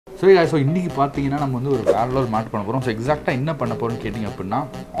சரி ஸோ இன்றைக்கி பார்த்தீங்கன்னா நம்ம வந்து ஒரு வேற லெவல் மேட் பண்ண போகிறோம். ஸோ எக்ஸாக்டாக என்ன பண்ண போகிறோம்னு கேட்டிங்க அப்படின்னா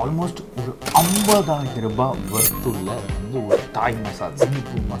ஆல்மோஸ்ட் ஒரு 50,000 ரூபாய் வர்த்துள்ள வந்து ஒரு தாய் மசாஜ்,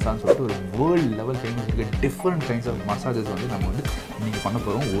 சிங்கப்பூர் மசாஜ் சொல்லிட்டு ஒரு வேர்ல்டு லெவல் ஃபேமஸ் இருக்க டிஃப்ரெண்ட் கைண்ட்ஸ் ஆஃப் மசாஜஸ் வந்து நம்ம வந்து இன்றைக்கி பண்ண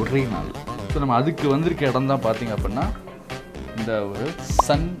போகிறோம் ஒரே நாள். ஸோ நம்ம அதுக்கு வந்திருக்க இடம் தான் பார்த்தீங்க அப்படின்னா இந்த ஒரு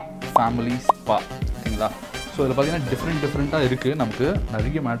சன் ஃபேமிலி ஸ்பா, ஓகேங்களா. ஸோ இதில் பார்த்தீங்கன்னா டிஃப்ரெண்ட்டாக இருக்குது. நமக்கு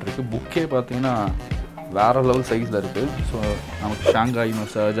நிறைய மேட் இருக்குது. புக்கே பார்த்தீங்கன்னா வேறு லெவல் சைஸில் இருக்குது. ஸோ நமக்கு ஷாங்காய்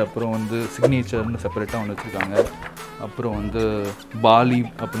மசாஜ், அப்புறம் வந்து சிக்னேச்சர்னு செப்பரேட்டாக ஒன்று வச்சுருக்காங்க. அப்புறம் வந்து பாலி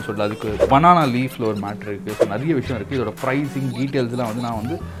அப்படின்னு சொல்லிட்டு அதுக்கு பனானா லீஃபில் ஒரு மேட்ரு இருக்குது. ஸோ நிறைய விஷயம் இருக்குது. இதோட ப்ரைஸிங் டீட்டெயில்ஸ்லாம் வந்து நான்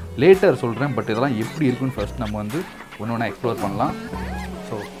வந்து லேட்டர் சொல்கிறேன். பட் இதெல்லாம் எப்படி இருக்குன்னு ஃபர்ஸ்ட் நம்ம வந்து ஒன்று ஒன்றா எக்ஸ்ப்ளோர் பண்ணலாம்.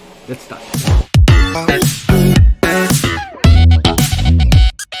 So let's start.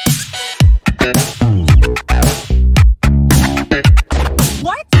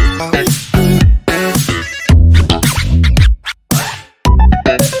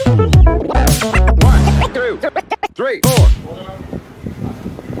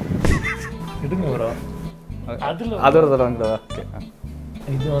 அதோட தடவைங்களா? ஓகே,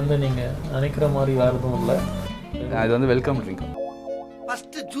 இது வந்து நீங்கள் நினைக்கிற மாதிரி வேறு எதுவும் இல்லை. இது வந்து வெல்கம் ட்ரிங்க்.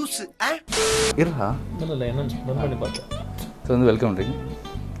 ஃபர்ஸ்ட் ஜூஸ் இருடா. இல்லை என்னன்னு ரன் பண்ணி பார்த்தேன். ஸோ வந்து வெல்கம் ட்ரிங்க்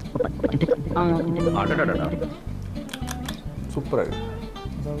சூப்பராக இருக்குது.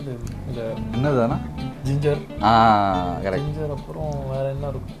 அதாவது இந்த என்னதானா ஜிஞ்சர், கரெக்ட். ஜிஞ்சர் அப்புறம் வேறு என்ன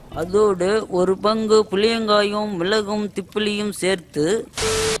இருக்கும், அதோடு ஒரு பங்கு புளியங்காயும் மிளகும் திப்பிலியும் சேர்த்து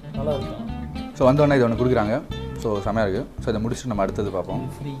நல்லா இருக்கும். ஸோ வந்தோடனே இது ஒன்று கொடுக்குறாங்க. ஸோ செமையாக இருக்குது. ஸோ இதை முடிச்சுட்டு நம்ம அடுத்தது பார்ப்போம்.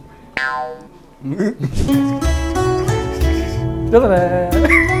 Free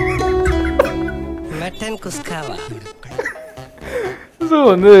mutton குஸ்காவா. ஸோ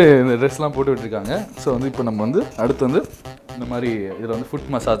வந்து இந்த ட்ரெஸ்லாம் போட்டு விட்டுருக்காங்க. ஸோ வந்து இப்போ நம்ம வந்து அடுத்து வந்து இந்த மாதிரி இதில் வந்து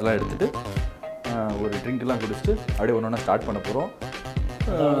ஃபுட் மசாஜ்லாம் எடுத்துகிட்டு ஒரு ட்ரிங்க்லாம் குடிச்சிட்டு அப்படியே ஒன்று ஒன்றா ஸ்டார்ட் பண்ண போகிறோம்.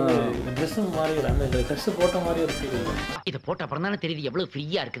 இந்த ட்ரெஸ்ஸு மாதிரி இல்லை, இந்த ட்ரெஸ்ஸு போட்ட மாதிரி இருக்குது. இதை போட்ட அப்புறம் தானே தெரியுது எவ்வளோ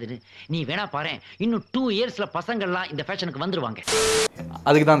ஃப்ரீயாக இருக்குதுன்னு. நீ வேணா பாரு, இன்னும் 2 இயர்ஸில் பசங்கள்லாம் இந்த ஃபேஷனுக்கு வந்துருவாங்க.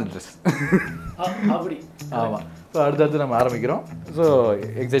 அதுக்கு தான் இந்த ட்ரெஸ். அப்படி ஆமாம். ஸோ அடுத்தடுத்து நம்ம ஆரம்பிக்கிறோம். ஸோ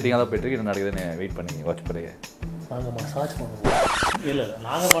எக்ஸைட்டிங்காக தான் போய்ட்டுருக்கு. என்ன நடக்குதுன்னு வெயிட் பண்ணி வாட்ச் பண்ணுங்க. நாங்கள் மசாஜ் பண்ணுவோம். இல்லை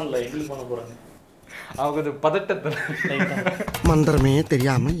நாங்கள் பண்ணல, எங்களுக்கு பண்ண போகிறாங்க. அவங்க கொஞ்சம் பதட்டத்தில் மந்திரமே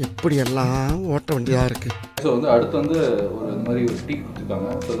தெரியாம எப்படி எல்லாம் ஓட்ட வேண்டியதா இருக்கு. ஸோ வந்து அடுத்து வந்து ஒரு இந்த மாதிரி ஒரு டீ கொடுத்துருக்காங்க.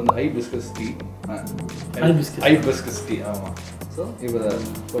 ஸோ அது வந்து ஹைபிஸ்கஸ் டீ. ஹைபிஸ்கஸ் டீ, ஆமாம். ஸோ இப்போ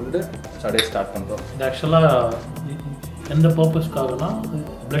சொல்லிட்டு ஸ்டார்ட் பண்ணுறோம். இது ஆக்சுவலாக எந்த பர்பஸ்க்காகனா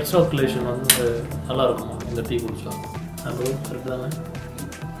பிளட் சர்க்குலேஷன் வந்து நல்லா இருக்குமா இந்த டீ குடிச்சா. அது கரெக்டு தானே?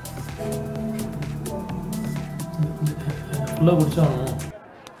 ஃபுல்லாக குடிச்சா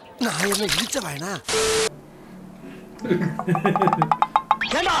நான் என்ன இழிச்ச வேணா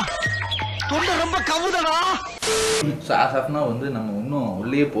தொண்டை ரொம்ப கவுதடா. ஸோ ஆஃப்னா வந்து நம்ம இன்னும்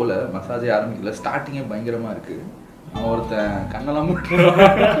உள்ளே போகல, மசாஜே ஆரம்பிக்கல. ஸ்டார்டிங்கே பயங்கரமாக இருக்குது. அவன் ஒருத்தன் கண்ணெல்லாம் முட்டுறான்.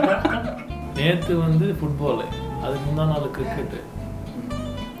 நேற்று வந்து ஃபுட்பாலு, அதுக்கு முந்தா நாள் கிரிக்கெட்டு.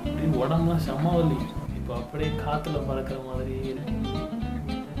 அப்படின்னு உடம்புலாம் செம்மவலி. இப்போ அப்படியே காற்றுல பறக்கிற மாதிரி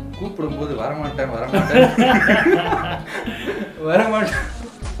கூப்பிடும்போது வரமாட்டேன்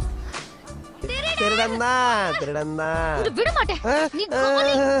திருடந்தா விட மாட்டேன்.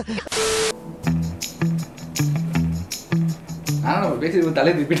 ஆனால் நம்ம பேசி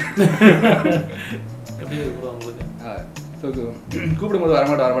தலை திருப்பிட்டேன். எப்படி இருக்கும் உங்களுக்கு? ஸோ கூப்பிடும்போது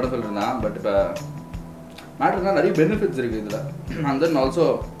வரமாட்டேன் சொல்லியிருந்தான். பட் இப்போ மேட்ருனா நிறைய பெனிஃபிட்ஸ் இருக்குது இதில். அண்ட் தென் ஆல்சோ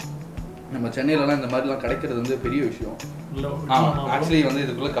நம்ம சென்னையிலலாம் இந்த மாதிரிலாம் கிடைக்கிறது வந்து பெரிய விஷயம். ஆக்சுவலி வந்து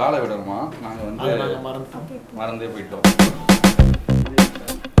இதுக்குள்ளே காலை விடணுமா, நாங்கள் வந்து மறந்தே போயிட்டோம்.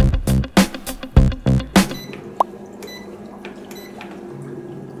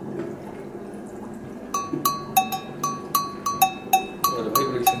 ஒரு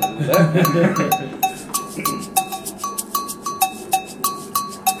வைப்ரேஷன்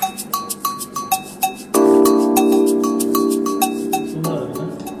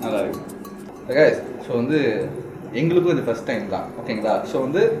நல்லா இருக்கு. ஸோ வந்து எங்களுக்கும் இது ஃபர்ஸ்ட் டைம் தான், ஓகேங்களா. ஸோ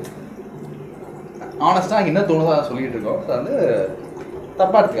வந்து ஆனஸ்டாக என்ன தோணுதோ அதை சொல்லிகிட்டு இருக்கோம். ஸோ வந்து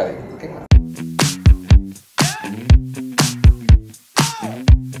தப்பாக எடுத்துக்காதீங்க, ஓகேங்களா.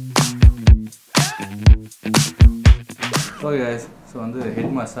 ஓகே கைஸ், ஸோ வந்து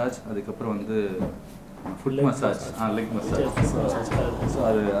ஹெட் மசாஜ், அதுக்கப்புறம் வந்து food massage, leg massage. So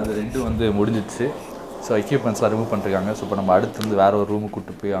அது ரெண்டும் வந்து முடிஞ்சிடுச்சு. ஸோ எக்யூப்மெண்ட்ஸ்லாம் ரிமூவ் பண்ணிருக்காங்க. ஸோ இப்போ நம்ம அடுத்து வந்து வேறு ஒரு ரூமுக்கு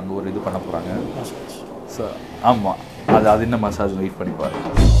கூப்பிட்டு போய் அங்கே ஒரு இது பண்ண போகிறாங்க. ஸோ ஆமாம், அது இன்னும் மசாஜ் வெயிட் பண்ணி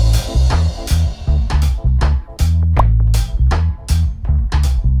பாருங்கள்.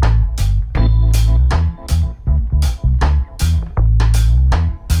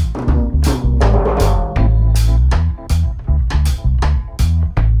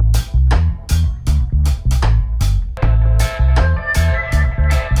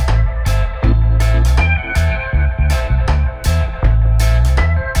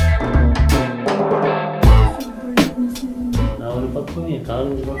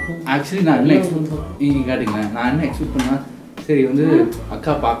 ஆக்சுவலி நான் என்ன நீங்கள் கேட்டிங்களேன், நான் என்ன எக்ஸ்பெக்ட் பண்ணேன், சரி வந்து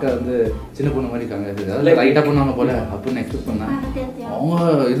அக்கா பார்க்க வந்து சின்ன பொண்ணு மாதிரி இருக்காங்க, அதில் லைட்டாக பண்ணுவாங்க போல அப்படின்னு எக்ஸ்பெக்ட் பண்ணேன்.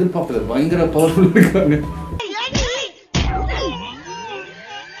 அவங்க எதிர்பார்க்கல, பயங்கர பவர்ஃபுல் இருக்காங்க.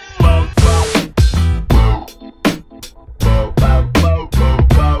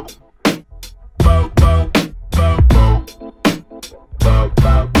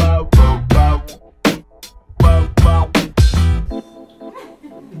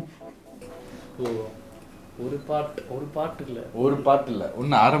 ஒரு பாட்டு இல்லை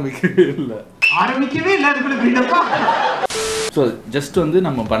ஒன்றும் ஆரம்பிக்கவே இல்லை அதுக்குள்ள. ஸோ ஜஸ்ட் வந்து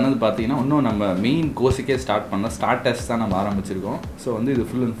நம்ம பண்ணது பார்த்தீங்கன்னா இன்னும் நம்ம மெயின் கோர்ஸுக்கே ஸ்டார்ட் பண்ணோம். ஸ்டார்டர்ஸ் தான் நம்ம ஆரம்பிச்சிருக்கோம். ஸோ வந்து இது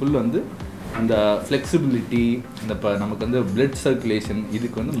ஃபுல் அண்ட் ஃபுல் வந்து அந்த ஃப்ளெக்சிபிலிட்டி, இந்த இப்போ நமக்கு வந்து பிளட் சர்க்குலேஷன்,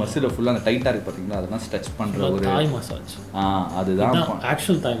 இதுக்கு வந்து மசிலை ஃபுல்லாக அந்த டைட்டாக இருக்குது பார்த்தீங்களா, அதெல்லாம் ஸ்ட்ரெச் பண்ணுற ஒரு தாய் மசாஜ். அதுதான்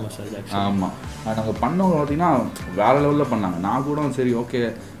ஆக்சுவல் தாய் மசாஜ். ஆமாம், நாங்கள் பண்ணவங்க பார்த்தீங்கன்னா வேறு லெவலில் பண்ணாங்க. நான் கூட சரி ஓகே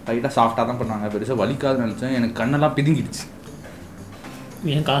லைட்டாக சாஃப்டாக தான் பண்ணாங்க, பெருசாக வலிக்காதுன்னு நினச்சேன். எனக்கு கண்ணெல்லாம் பிதுங்கிடுச்சு,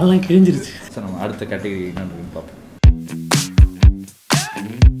 என் காலெல்லாம் கிழிஞ்சிருச்சு. சார் நம்ம அடுத்த கேட்டகரி என்னன்னு பார்ப்போம்.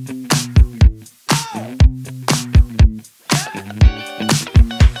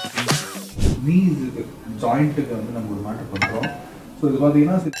 ஜாயிண்ட்டுக்கு வந்து நம்ம ஒரு மேட்டர் பண்ணுறோம். ஸோ இது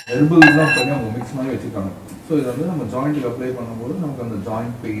பார்த்தீங்கன்னா ஹெர்பல்ஸ்லாம் பண்ணி அவங்க மிக்ஸ் மாதிரி வச்சுருக்காங்க. ஸோ இதை வந்து நம்ம ஜாயிண்ட்டுக்கு அப்ளை பண்ணும்போது நமக்கு அந்த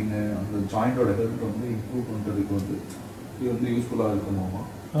ஜாயிண்ட் பெயின், அந்த ஜாயிண்டோட ஹெல்த் வந்து இம்ப்ரூவ் பண்ணுறதுக்கு வந்து இது வந்து யூஸ்ஃபுல்லாக இருக்குமாமா.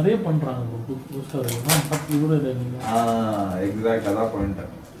 நிறைய பண்ணுறாங்க எக்ஸாக்ட், அதான் பாயிண்ட்.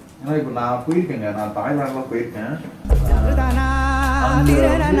 ஏன்னா இப்போ நான் போயிருக்கேங்க, நான் தாய்லாண்ட்லாம் போயிருக்கேன்.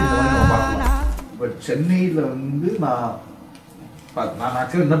 பட் சென்னையில் வந்து நான்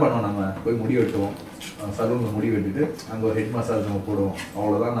ஆக்சுவலி என்ன பண்ணுவோம், நம்ம போய் முடி வெட்டுவோம், சலூனில் முடி வெட்டிட்டு அங்கே ஒரு ஹெட் மசாஜ் நம்ம போடுவோம்,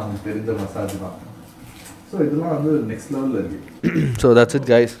 அவ்வளோதான் நமக்கு தெரிஞ்ச மசாஜ் தான். ஸோ இதெல்லாம் வந்து நெக்ஸ்ட் லெவலில் இருக்குது. So that's it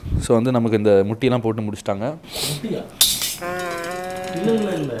guys. So வந்து நமக்கு இந்த முட்டியெல்லாம் போட்டு முடிச்சிட்டாங்க.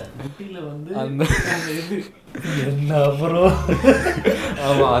 அந்த என்ன அப்புறம்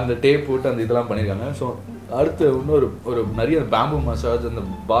ஆமாம், அந்த டேப் போட்டு அந்த இதெல்லாம் பண்ணியிருக்காங்க. ஸோ அடுத்து இன்னொரு ஒரு நிறைய பேம்பு மசாஜ், அந்த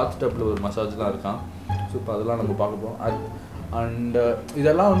பாத் டப்பில் ஒரு மசாஜ்லாம் இருக்கான். ஸோ இப்போ அதெல்லாம் நம்ம பார்க்க போகிறோம். அண்ட்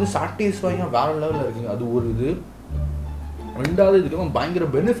இதெல்லாம் வந்து சாட்டிஸ்ஃபைங்காக வேறு லெவலில் இருக்குங்க. அது ஒரு இது. ரெண்டாவது இதுக்கெல்லாம் பயங்கர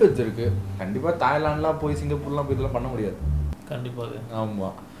பெனிஃபிட்ஸ் இருக்குது. கண்டிப்பாக தாய்லாண்ட்லாம் போய் சிங்கப்பூர்லாம் போய் இதெல்லாம் பண்ண முடியாது கண்டிப்பாக.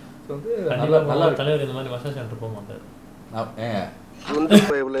 ஆமாம். ஸோ வந்து நல்லா தலைவர் இந்த மாதிரி மசாஜ் சென்டர் போக மாட்டார்.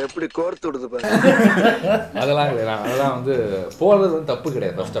 எப்படி கோர்த்து விடுது அதெல்லாம் கிடையாது. அதெல்லாம் வந்து போகிறது வந்து தப்பு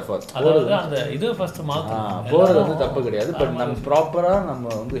கிடையாது. ஃபர்ஸ்ட் ஆஃப் ஆல் அதாவது அந்த இது ஃபர்ஸ்ட் மாற்றணும், போகிறது வந்து தப்பு கிடையாது. பட் நம்ம ப்ராப்பராக நம்ம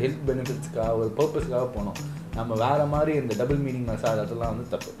வந்து ஹெல்த் பெனிஃபிட்ஸ்க்காக ஒரு பர்பஸ்க்காக போனோம். நம்ம வேறு மாதிரி இந்த டபுள் மீனிங் மசாஜ் அதெல்லாம் வந்து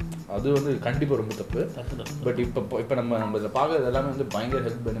தப்பு. அது வந்து கண்டிப்பாக ரொம்ப தப்பு. பட் இப்போ நம்ம இதில் பார்க்குறது எல்லாமே வந்து பயங்கர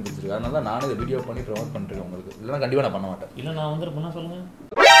ஹெல்த் பெனிஃபிட்ஸ் இருக்குது. அதனால தான் நானும் இதை வீடியோ பண்ணி ப்ரொமோட் பண்ணிருக்கேன் உங்களுக்கு. இல்லைன்னா கண்டிப்பாக நான் பண்ண மாட்டேன். இல்லை நான் வந்து பண்ண சொல்லுங்கள்.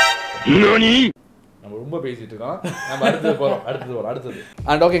 நம்ம ரொம்ப பேசிட்டு இருக்கோம். நம்ம அடுத்தது போகிறோம்.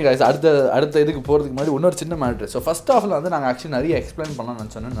 அண்ட் ஓகே கைஸ், அடுத்த இதுக்கு போகிறதுக்கு முன்னாடி இன்னொரு சின்ன மேட்ரு. ஸோ ஃபர்ஸ்ட் ஆஃபில் வந்து நாங்கள் ஆக்சுவலி நிறைய எக்ஸ்பிளைன் பண்ணலாம்னு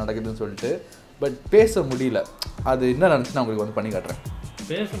நினச்சோன்னு நடக்குதுன்னு சொல்லிட்டு, பட் பேச முடியல. அது என்ன நினச்சி நான் உங்களுக்கு வந்து பண்ணி காட்டுறேன்.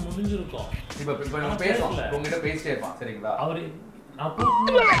 பேச முடிஞ்சிருக்கோம். இப்போ நம்ம பேசுவோம், உங்ககிட்ட பேசிட்டே இருப்பான் சரிங்களா. அவர்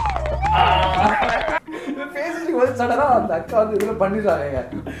பேசிட்டு வந்து சடனா அந்த அக்கா வந்து இதில் பண்ணிடுறாங்க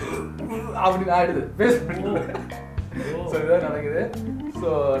அப்படின்னு ஆயிடுது. பேச ஸோ இதுதான் நடக்குது. ஸோ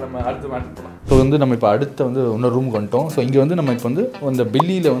நம்ம அடுத்த மேட்ரு போகலாம். ஸோ வந்து நம்ம இப்போ அடுத்த வந்து இன்னொரு ரூமுக்கு வந்துட்டோம். ஸோ இங்கே வந்து நம்ம இப்போ வந்து அந்த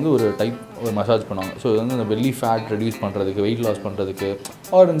பெல்லியில் வந்து ஒரு மசாஜ் பண்ணுவாங்க. ஸோ இது வந்து அந்த பெல்லி ஃபேட் ரெடியூஸ் பண்ணுறதுக்கு, வெயிட் லாஸ் பண்ணுறதுக்கு,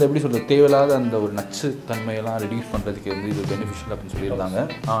 ஆர் இந்த எப்படி சொல்கிறது தேவையில்லாத அந்த ஒரு நச்சு தன்மையெல்லாம் ரெடியூஸ் பண்ணுறதுக்கு வந்து இது பெனிஃபிஷியல் அப்படின்னு சொல்லியிருந்தாங்க.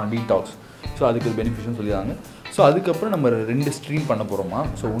 டீடாக்ஸ். ஸோ அதுக்கு பெனிஃபிஷியல்னு சொல்லியிருந்தாங்க. ஸோ அதுக்கப்புறம் நம்ம 2 ஸ்ட்ரீம் பண்ண போகிறோமா.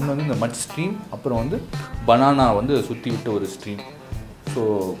 ஸோ ஒன்று வந்து இந்த மட் ஸ்ட்ரீம், அப்புறம் வந்து பனானா வந்து சுற்றி விட்டு ஒரு ஸ்ட்ரீம். ஸோ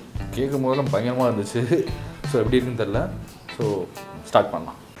கேட்கும் போதெல்லாம் பயங்கரமாக இருந்துச்சு. ஸோ எப்படி இருக்குன்னு தெரில. ஸோ ஸ்டார்ட்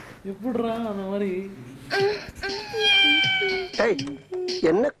பண்ணலாம். எப்படிறா அந்த மாதிரி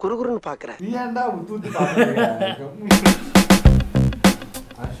என்ன குறுகுறுன்னு பாக்குற? நீ ஏன்டா ஊத்தி பாக்குறீங்க?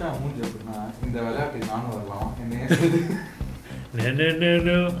 ஆஷா மூஞ்சி எப்படின்னா இந்த விளையாட்டு நானும் வரலாம்.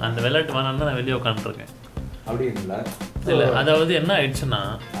 அந்த விளையாட்டு வேணான்னு நான் வெளியே உட்காந்துருக்கேன். அப்படி இல்லை. அதாவது என்ன ஆயிடுச்சுன்னா,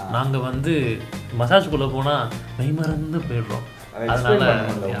 நாங்கள் வந்து மசாஜுக்குள்ளே போனால் மெய்மறந்து போயிடுறோம். அதனால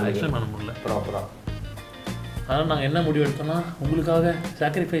எக்ஸ்பிளைன் பண்ண முடியல ப்ராப்பராக. அதனால் நாங்கள் என்ன முடிவு எடுத்தோம்னா, உங்களுக்காக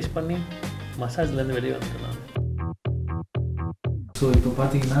சாக்ரிஃபைஸ் பண்ணி மசாஜ்லேருந்து வெளியே வந்துட்டோம். ஸோ இப்போ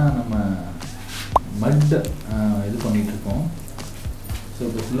பார்த்தீங்கன்னா நம்ம மட் இது பண்ணிகிட்ருக்கோம். ஸோ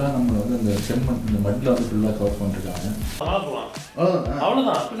இப்போ ஃபுல்லாக நம்ம வந்து அந்த செம்மண் இந்த மட்டில் வந்து ஃபுல்லாக கவர் பண்ணிருக்காங்க.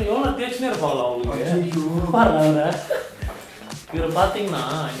 அவ்வளோதான். எவ்வளோ தேய்ச்சினே இருப்பாங்களா உங்களுக்கு? இவர் பார்த்தீங்கன்னா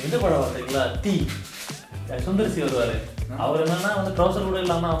எந்த படம் பார்த்தீங்களா, தீ சுந்தரிசி வருவார். அவர் என்னன்னா வந்து ட்ரௌசர் கூட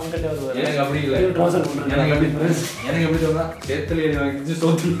இல்லாமல் அவங்க கிட்டே வருவார். எனக்கு அப்படி இல்லை. ட்ரௌசர் எனக்கு எப்படி சொன்னால் சேத்துல வாங்கிச்சு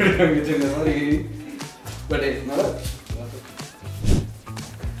சோத்துல வாங்கிச்சு இந்த மாதிரி. பட்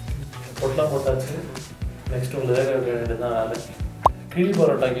பொட்டலாம் போட்டாச்சு. நெக்ஸ்ட் உங்களுக்கு வேக வைக்க வேண்டியதுதான் வேலை. கிளி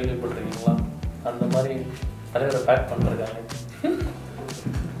பரோட்டா கேள்விப்பட்டிருக்கீங்களா? அந்த மாதிரி தலைவரை பேக் பண்ணிருக்காங்க.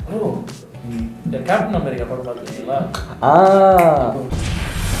 ஓ, இந்த கேப்டன் அமெரிக்கா படம் பார்த்துருக்கீங்களா?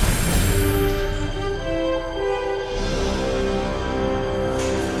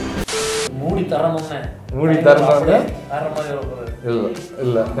 மூடி தரணும்னு மூடி தரணும்னு வேற மாதிரி ஒரு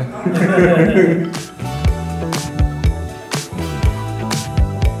இல்லை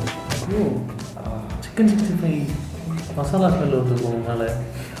சிக்கன் 65 மசாலா ஸ்மெல் வந்துருக்கும் அதனால.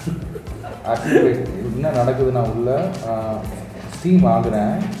 ஆக்சுவலி என்ன நடக்குதுன்னா உள்ள ஸ்டீம்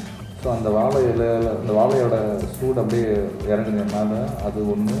ஆகுறேன். ஸோ அந்த அந்த வாழையோட சூடு அப்படியே இறங்குது என் மேலே, அது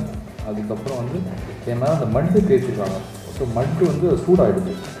ஒன்று. அதுக்கப்புறம் வந்து என் மேலே அந்த மண்ணு தேய்ச்சிருக்காங்க. ஸோ மண்ணு வந்து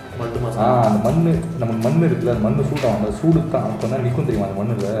சூடாகிடுது. அந்த மண் இருக்குல்ல, அந்த மண் சூடாகும். அந்த சூடு தான் அப்போ தான் நிற்கும் தெரியுமா அந்த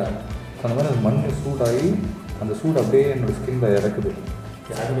மண்ணில். அந்த மாதிரி அந்த மண் சூடாகி அந்த சூடு அப்படியே என்னோடய ஸ்கின்ல இறக்குது.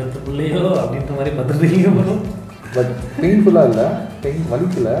 யார் வெத்துக்குள்ளேயோ அப்படின்ற மாதிரி பார்த்துருக்கீங்க. பட் பெயின்ஃபுல்லாக இல்லை,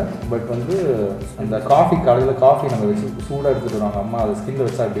 வலிக்கலை. பட் வந்து அந்த காலையில் காஃபி நம்ம வச்சு சூடாக எடுத்துகிட்டு வருவாங்க அம்மா, அதை ஸ்கின்ல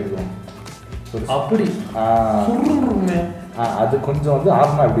வச்சா அப்படி இருக்கும். அப்படி அது கொஞ்சம் வந்து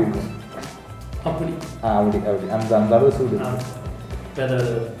ஆர்மா எப்படி இருக்கும் அப்படி அந்த அளவு சூடு.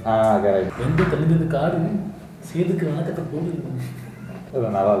 எந்த தெளிந்தது காடு சேதுக்கு வணக்கத்தை போடுது.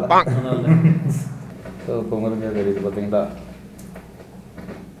 நல்லா இல்லை. ஸோ இப்போ உங்களுக்கு தெரியுது பார்த்தீங்களா?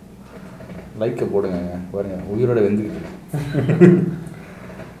 லைக்கை போடுங்க பாருங்க, உயிரோட வெந்துக்கிட்டு.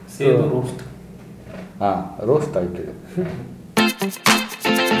 சேது ரோஸ்ட். ரோஸ்ட் ஆகிட்டு.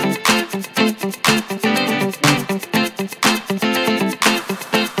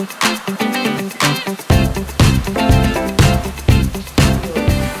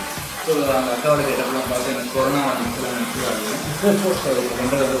 அக்காவோட கேட்டப்பெல்லாம் பார்த்து எனக்கு கொரோனா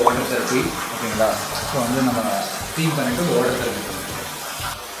பண்ணுறது வந்து வாட்டர் தெரப்பி. ஓகேங்களா? ஸோ வந்து நம்ம க்ளீன் பண்ணிவிட்டு வாட்டர் தெரப்பி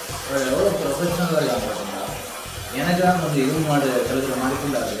எவ்வளோ ப்ரொஃபஷனலாக இருக்காங்க பார்த்தீங்களா? எனக்கு தான் கொஞ்சம் எருவு மாடு கழுகுற மாதிரி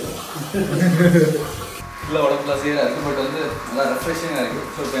ஃபீல் ஆகுது. ஃபுல்லாக உடம்புல சீராக இருக்குது. பட் வந்து நல்லா ரெஃப்ரெஷிங்காக இருக்குது.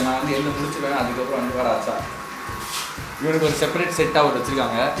 ஸோ இப்போ நான் வந்து எழுந்து முடிச்சுவேன். அதுக்கப்புறம் வந்து வேறு ஆச்சா இவனுக்கு ஒரு செப்பரேட் செட்டாக ஒரு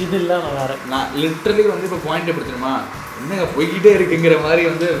வச்சுருக்காங்க. இது இல்லை நான் லிட்ரலி வந்து இப்போ பாயிண்ட் எப்படி தெரியுமா, என்னங்க போய்கிட்டே இருக்குங்கிற மாதிரி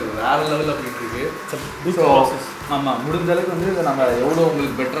வந்து வேறு லெவலில் போயிட்டு இருக்கு. ஸோ ஆமாம், முடிஞ்ச அளவுக்கு வந்து இதை நம்ம எவ்வளோ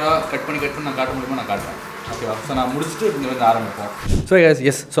உங்களுக்கு பெட்டராக கட் பண்ணி நான் காட்ட முடியுமோ நான் காட்டுறேன். ஓகேவா? ஸோ நான் முடிச்சுட்டு இங்கே வந்து ஆரம்பிப்போம். ஸோ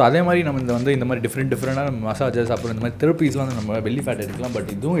எஸ் ஸோ அதே மாதிரி நம்ம இந்த மாதிரி டிஃப்ரெண்டான மசாஜஸ், அப்புறம் இந்த மாதிரி தெரப்பீஸ்லாம் வந்து நம்ம பெல்லி ஃபேட் எடுக்கலாம்.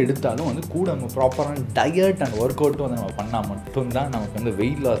 பட் இதுவும் எடுத்தாலும் வந்து கூட நம்ம ப்ராப்பரான டயட் அண்ட் ஒர்க் அவுட்டும் வந்து நம்ம பண்ணால் மட்டும்தான் நமக்கு வந்து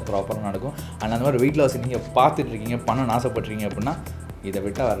வெயிட் லாஸ் ப்ராப்பராக நடக்கும். அண்ட் அந்த மாதிரி வெயிட் லாஸ் நீங்கள் பார்த்துட்ருக்கீங்க, பண்ணணும்னு ஆசைப்பட்றீங்க அப்படின்னா இதை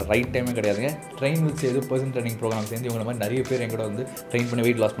விட்டால் வேறு ரைட் டைமே கிடையாதுங்க. Train with Setu personal training program சேர்ந்து இவங்க மாதிரி நிறைய பேர் எங்கூட வந்து ட்ரெயின் பண்ணி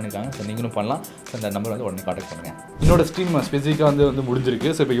வெயிட் லாஸ் பண்ணியிருக்காங்க. ஸோ நீங்களும் பண்ணலாம். ஸோ இந்த நம்பர் வந்து உடனே கான்டாக்ட் பண்ணுங்கள். என்னோட ஸ்ட்ரீம் ஸ்பெசிஃபிக்காக வந்து முடிஞ்சிருக்கு.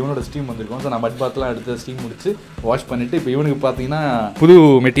 ஸோ இப்போ இவனோட ஸ்ட்ரீம் வந்திருக்கும். ஸோ நான் பட் பாத்லாம் எடுத்து ஸ்ட்ரீம் முடிச்சு வாஷ் பண்ணிவிட்டு இப்போ இவனுக்கு பார்த்தீங்கன்னா புது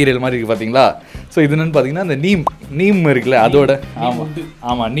மெட்டீரியல் மாதிரி இருக்குது பார்த்தீங்களா? ஸோ இது என்னென்னு பார்த்தீங்கன்னா இந்த நீம் இருக்குல்ல, அதோட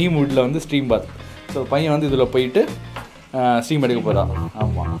ஆமாம் நீம் வுட்டில் வந்து ஸ்ட்ரீம் பாத். ஸோ பையன் வந்து இதில் போயிட்டு ஸ்ட்ரீம் எடுக்க போகிறான்.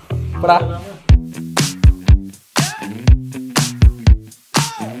 ஆமாம் படா.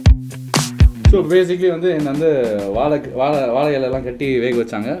 ஸோ பேசிக்லி வந்து என்னை வந்து வாழை இலையெல்லாம் கட்டி வேக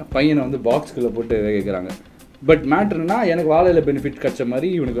வச்சாங்க. பையனை வந்து பாக்ஸ்குள்ளே போட்டு வேக வைக்கிறாங்க. பட் மேட்ருன்னா எனக்கு வாழை இலை பெனிஃபிட் கிடைச்ச மாதிரி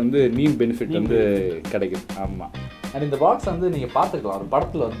இவனுக்கு வந்து நீம் பெனிஃபிட் வந்து கிடைக்குது. ஆமாம். அண்ட் இந்த பாக்ஸ் வந்து நீங்கள் பார்த்துக்கலாம், ஒரு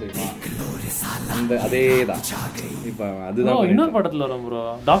படத்தில் வந்து அந்த அதே தான். இப்போ அதுதான் இன்னொரு படத்தில் வரும் ப்ரோ,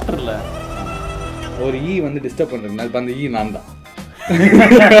 டாக்டரில் ஒரு வந்து டிஸ்டர்ப் பண்ணுறேன். இப்போ அந்த நான் தான்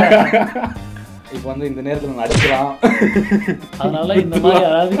இப்போ வந்து இந்த நேரத்தில் நான் அடிக்கலாம். அதனால இந்த மாதிரி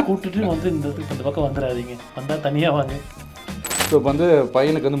யாராவது கூப்பிட்டுட்டு வந்து இந்த பக்கம் வந்துடாதீங்க, வந்தால் தனியாக வாங்க. ஸோ இப்போ வந்து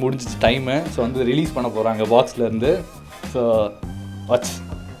பையனுக்கு வந்து முடிஞ்சிச்சு டைமு. ஸோ வந்து ரிலீஸ் பண்ண போகிறாங்க பாக்ஸ்லேருந்து. ஸோ வாட்ச்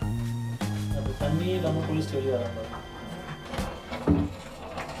தண்ணியே இல்லாமல் குளிச்சுட்டு வெளியே வராங்க.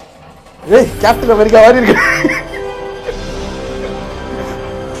 ஏய் கேப்டன் அமெரிக்கா மாதிரி இருக்கு.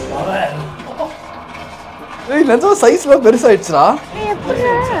 ஏய் நிஜமா சைஸ்லாம் பெருசாகிடுச்சுடா,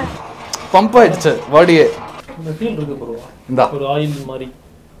 பம்ப் ஆயிடுச்சு பாடியே. இந்த ஃபீல் இருக்கு ப்ரோ, இந்த ஒரு ஆயில் மாதிரி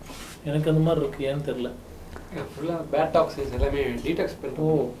எனக்கு அந்த மாதிரி இருக்கு, ஏன்னு தெரியல. ஃபுல்லாக பேட் டாக்ஸஸ் எல்லாமே டீடாக்ஸ் பண்ணுறோம்.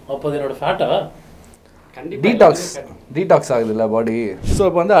 ஓ அப்போ அது என்னோட ஃபேட்டா டீடாக்ஸ் ஆகுதுல்ல பாடி. ஸோ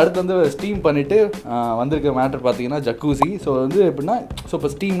இப்போ வந்து அடுத்து வந்து ஸ்டீம் பண்ணிவிட்டு வந்திருக்க மேட்டர் பார்த்தீங்கன்னா ஜக்கூசி. ஸோ வந்து எப்படின்னா ஸோ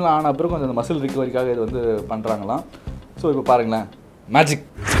இப்போ ஸ்டீம்லாம் ஆன அப்புறம் கொஞ்சம் அந்த மசில் ரிகவரிக்காக இது வந்து பண்ணுறாங்களாம். ஸோ இப்போ பாருங்களேன் மேஜிக்.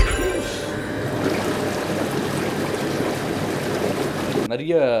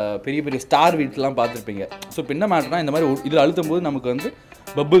 நிறைய பெரிய பெரிய ஸ்டார் வீட்லாம் பார்த்துருப்பீங்க. ஸோ இப்போ என்ன மேட்டர்னா இந்த மாதிரி இதில் அழுத்தும் போது நமக்கு வந்து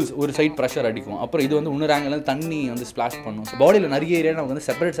பபிள்ஸ் ஒரு சைட் ப்ரெஷர் அடிக்கும். அப்புறம் இது வந்து இன்னொரு ஆங்கிள் தண்ணி வந்து ஸ்ப்ளாஷ் பண்ணும். ஸோ பாடியில் நிறைய ஏரியா நமக்கு வந்து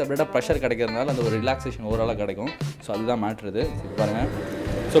செப்பரேட்டாக ப்ரெஷர் கிடைக்கிறதுனால அந்த ஒரு ரிலாக்ஸேஷன் ஓவராலாக கிடைக்கும். ஸோ அதுதான் மேட்ரு. பாருங்கள்.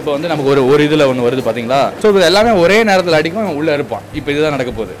 ஸோ இப்போ வந்து நமக்கு ஒரு இதில் ஒன்று வருது பார்த்தீங்களா? ஸோ இது எல்லாமே ஒரே நேரத்தில் அடிக்கும், உள்ளே இருப்பான். இப்போ இதுதான்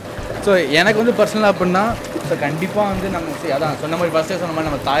நடக்க போகுது. ஸோ எனக்கு வந்து பர்சனலாக அப்படின்னா ஸோ கண்டிப்பாக வந்து நம்ம அதான் சொன்ன மாதிரி ஃபஸ்ட்டே சொன்ன மாதிரி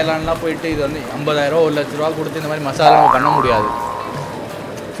நம்ம தாய்லாண்ட்லாம் போயிட்டு இது வந்து 50,000 1,00,000 கொடுத்து இந்த மாதிரி மசாலா நம்ம பண்ண முடியாது.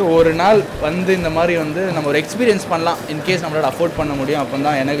 ஸோ ஒரு நாள் வந்து இந்த மாதிரி வந்து நம்ம ஒரு எக்ஸ்பீரியன்ஸ் பண்ணலாம் இன்கேஸ் நம்மளோட அஃபோர்ட் பண்ண முடியும் அப்படின்னு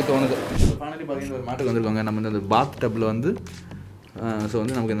தான் எனக்கு தோணுது. ஃபைனலி பார்த்தீங்கன்னா ஒரு மாட்டுக்கு வந்திருக்காங்க. நம்ம இந்த பாத் டப்பில் வந்து ஸோ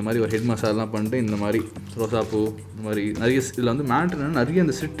வந்து நமக்கு இந்த மாதிரி ஒரு ஹெட் மசாலாம் பண்ணிட்டு இந்த மாதிரி ரோசாப்பூ இந்த மாதிரி நிறைய இதில் வந்து மேட்ரு நிறைய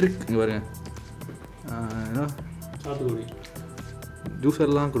இந்த சிட்ரிக் இங்கே பாருங்க ஏன்னா சாத்துக்குடி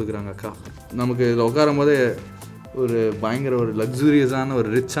ஜூஸர்லாம் கொடுக்குறாங்க அக்கா. நமக்கு இதில் உட்காரும் போதே ஒரு பயங்கர ஒரு லக்ஸூரியஸான ஒரு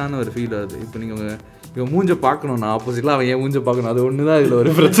ரிச்சான ஒரு ஃபீல் ஆகுது. இப்போ நீங்கள் இவன் மூஞ்சை பார்க்கணும், நான் ஆப்போசிட்டில் அவன் ஏன் மூஞ்சை பார்க்கணும், அது ஒன்று தான் இதில்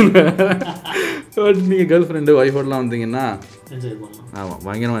ஒரு பிரச்சனை. நீங்கள் கேர்ள் ஃப்ரெண்டு ஒய்ஃபோடலாம் வந்தீங்கன்னா என்ஜாய் பண்ணலாம். ஆமாம்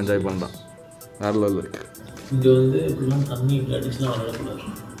பயங்கரமாக என்ஜாய் பண்ணலாம். வேறு லெவலில் இருக்குது. இங்கே வந்து இப்படிலாம் தண்ணி அடிச்சுலாம் விளையாடக்கூடாது.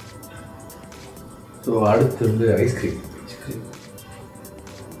 ஸோ அடுத்து வந்து ஐஸ்கிரீம்.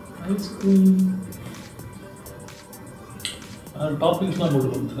 டாப்பிங்ஸ்லாம் போட்டு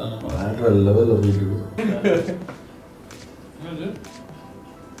கொடுத்துருக்காங்க. வேறு லெவலில் போயிட்டு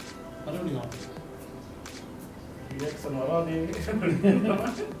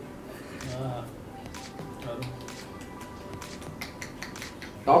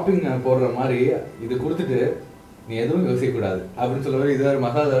டாப்பிங் போடுற மாதிரி இது கொடுத்துட்டு நீ எதுவும் யோசிக்கக்கூடாது அப்படின்னு சொல்ல மாதிரி இது வேறு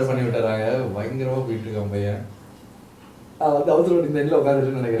மசாலா வேறு பண்ணி விட்டுறாங்க. பயங்கரமாக போயிட்டு இருக்கான் பையன். வந்து அவசரம் இந்த எண்ணில்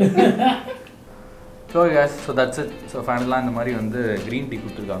உட்காந்துட்டு நினைக்கிறேன். So case so that's it. So ஃபைனலாக இந்த மாதிரி வந்து க்ரீன் டீ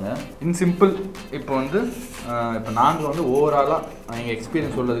கொடுத்துருக்காங்க. இன் சிம்பிள் இப்போ வந்து இப்போ நாங்கள் வந்து ஓவராலாக எங்கள்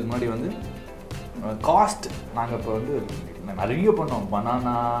எக்ஸ்பீரியன்ஸ் சொல்கிறதுக்கு முன்னாடி வந்து காஸ்ட் நாங்கள் இப்போ வந்து நிறைய பண்ணோம்.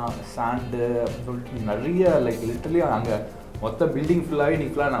 பனானா சாண்டு அப்படின்னு சொல்லிட்டு நிறைய லைக் லிட்டரலி அங்கே மொத்த பில்டிங் ஃபுல்லாகவே நீ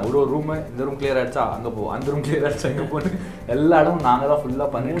ஃபுல்லாக நான் ஒரு ரூமு இந்த ரூம் கிளியர் ஆகிடுச்சா அங்கே போ, அந்த ரூம் கிளியர் ஆகிடுச்சா இங்கே போட்டு எல்லா இடமும் நாங்கள் தான் ஃபுல்லாக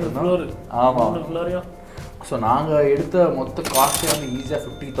பண்ணிட்டு இருந்தோம். ஆமாம். ஸோ நாங்கள் எடுத்த மொத்த காஸ்ட்டே வந்து ஈஸியாக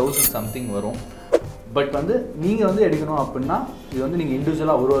 50,000 சம்திங் வரும். பட் வந்து நீங்கள் வந்து எடுக்கணும் அப்படின்னா இது வந்து நீங்கள்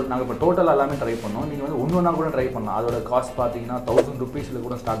இண்டிவிஜுவலாக ஒரு நாங்கள் இப்போ டோட்டலாக எல்லாமே ட்ரை பண்ணோம். நீங்கள் வந்து ஒன்றா கூட ட்ரை பண்ணலாம். அதோட காஸ்ட் பார்த்தீங்கன்னா 1000 rupees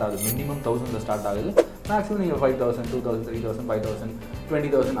கூட ஸ்டார்ட் ஆகுது. மினிமம் 1000 ஸ்டார்ட் ஆகுது. மேக்ஸிமம் நீங்கள் 5,000 2,000 3,000 5,000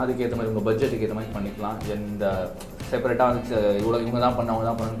 20,000 அதுக்கேற்ற மாதிரி உங்கள் பட்ஜெட்டுக்கு ஏற்ற மாதிரி பண்ணிக்கலாம். எந்த செப்பரேட்டாக வந்து இவ்வளோ இவங்க தான் பண்ண அவங்க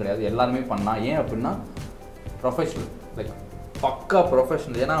தான் பண்ணணும்னு கிடையாது. எல்லாருமே பண்ணலாம். ஏன் அப்படின்னா ப்ரொஃபஷனல் லைக் பக்கா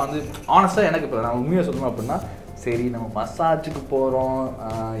ப்ரொஃபஷனல். ஏன்னா வந்து ஆனஸ்ட்டாக எனக்கு இப்போ நான் உண்மையாக சொல்லணும் அப்படின்னா சரி நம்ம மசாஜுக்கு போகிறோம்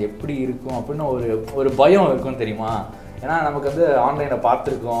எப்படி இருக்கும் அப்படின்னு ஒரு பயம் இருக்கும் தெரியுமா. ஏன்னா நமக்கு வந்து ஆன்லைனில்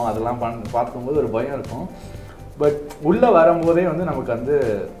பார்த்துருக்கோம் அதெல்லாம் பார்க்கும்போது ஒரு பயம் இருக்கும். பட் உள்ளே வரும்போதே வந்து நமக்கு வந்து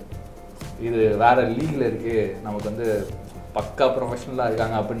இது வேறு லீகில் இருக்குது, நமக்கு வந்து பக்கா ப்ரொஃபஷனலாக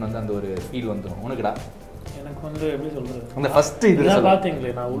இருக்காங்க அப்படின்னு வந்து அந்த ஒரு ஃபீல் வந்துடும் உனக்குடா. எனக்கு வந்து எப்படி சொல்கிறது அந்த ஃபஸ்ட்டு இது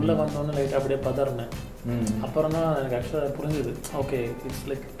பார்த்தீங்களே நான் உள்ளே வந்தோன்னே லைட்டாக அப்படியே பதறினேன். அப்புறம் தான் எனக்கு ஆக்சுவலாக புரிஞ்சுது. Okay it's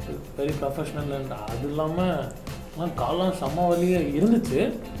like very professional. And அது இல்லாமல் காலம் செம்ம வழியே இருந்துச்சு.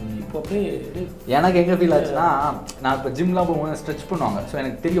 இப்போ அப்படியே எனக்கு எங்கே ஃபீல் ஆச்சுன்னா நான் இப்போ ஜிம்லாம் போகும்போது ஸ்ட்ரெச் பண்ணுவாங்க. ஸோ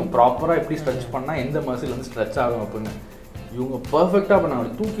எனக்கு தெரியும் ப்ராப்பராக எப்படி ஸ்ட்ரெச் பண்ணால் எந்த மசில் வந்து ஸ்ட்ரெச் ஆகும் அப்படின்னு. இவங்க பர்ஃபெக்டாக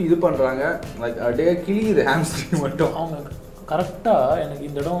பண்ணாங்க. தூக்கி இது பண்ணுறாங்க லைக் அப்படியே கிளியுது ஹாம்ஸ்ட்ரிங் மட்டும். அவங்க கரெக்டாக எனக்கு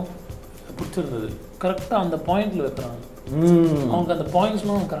இந்த இடம் பிடிச்சிருந்தது. கரெக்டாக அந்த பாயிண்டில் வைக்கிறாங்க. அவங்க அந்த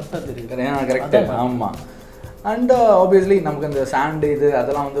பாயிண்ட்ஸ்லாம் கரெக்டாக தெரியுது. கரெக்டாக ஆமாம். அண்ட் ஆப்வியஸ்லி நமக்கு அந்த சாண்டு இது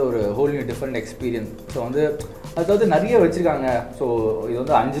அதெல்லாம் வந்து ஒரு whole new different experience. So வந்து அதாவது நிறைய வச்சுருக்காங்க. ஸோ இது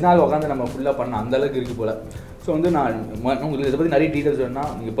வந்து 5 நாள் உட்காந்து நம்ம ஃபுல்லாக பண்ண அந்தளவுக்கு இருக்குது போல். ஸோ வந்து நான் உங்களுக்கு இதை பற்றி நிறைய டீட்டெயில்ஸ் வேணும்னா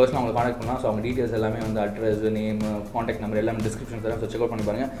நீங்கள் பர்சனலாக அவங்களை கான்டாக்ட் பண்ணலாம். ஸோ அவங்க டீட்டெயில்ஸ் எல்லாமே வந்து அட்ரஸ் நேம் கான்டாக்ட் நம்பர் எல்லாமே டிஸ்கிரிப்ஷன் தரேன். ஸோ செக் அவுட் பண்ணி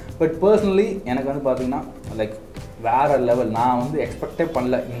பாருங்கள். பட் பர்சனலி எனக்கு வந்து பார்த்தீங்கன்னா லைக் வேறு லெவல். நான் வந்து எக்ஸ்பெக்டே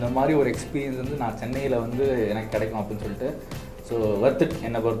பண்ணல இந்த மாதிரி ஒரு எக்ஸ்பீரியன்ஸ் வந்து நான் சென்னையில் வந்து எனக்கு கிடைக்கும் அப்படின்னு சொல்லிட்டு. ஸோ ஒர்த் இட்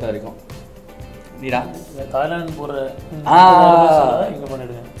என்னை பொறுத்த வரைக்கும். நீடா தாய்லாந்து போகிற இங்கே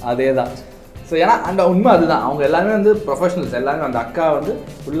பண்ணிடுங்க அதே தான். ஸோ ஏன்னா அந்த உண்மை அதுதான். அவங்க எல்லாருமே வந்து ப்ரொஃபஷனல்ஸ். எல்லாருமே அந்த அக்கா வந்து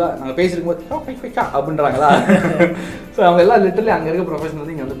ஃபுல்லாக நாங்கள் பேசியிருக்கும்போது அப்படின்றாங்களா. ஸோ அவங்க எல்லாம் லிட்டரலி அங்கே இருக்க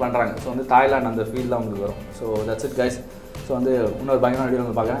ப்ரொஃபஷனல் இங்கே வந்து பண்ணுறாங்க. ஸோ வந்து தாய்லாந்து அந்த ஃபீல் தான் அவங்களுக்கு வரும். So that's it guys. So வந்து இன்னொரு பயங்கரமான வீடியோ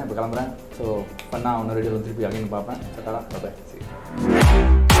வந்து பார்க்குறேன். இப்போ கிளம்புறேன். ஸோ பண்ணால் இன்னொரு வீடியோ திருப்பி அகைன் பார்ப்பேன். சட்டாடா பாய்.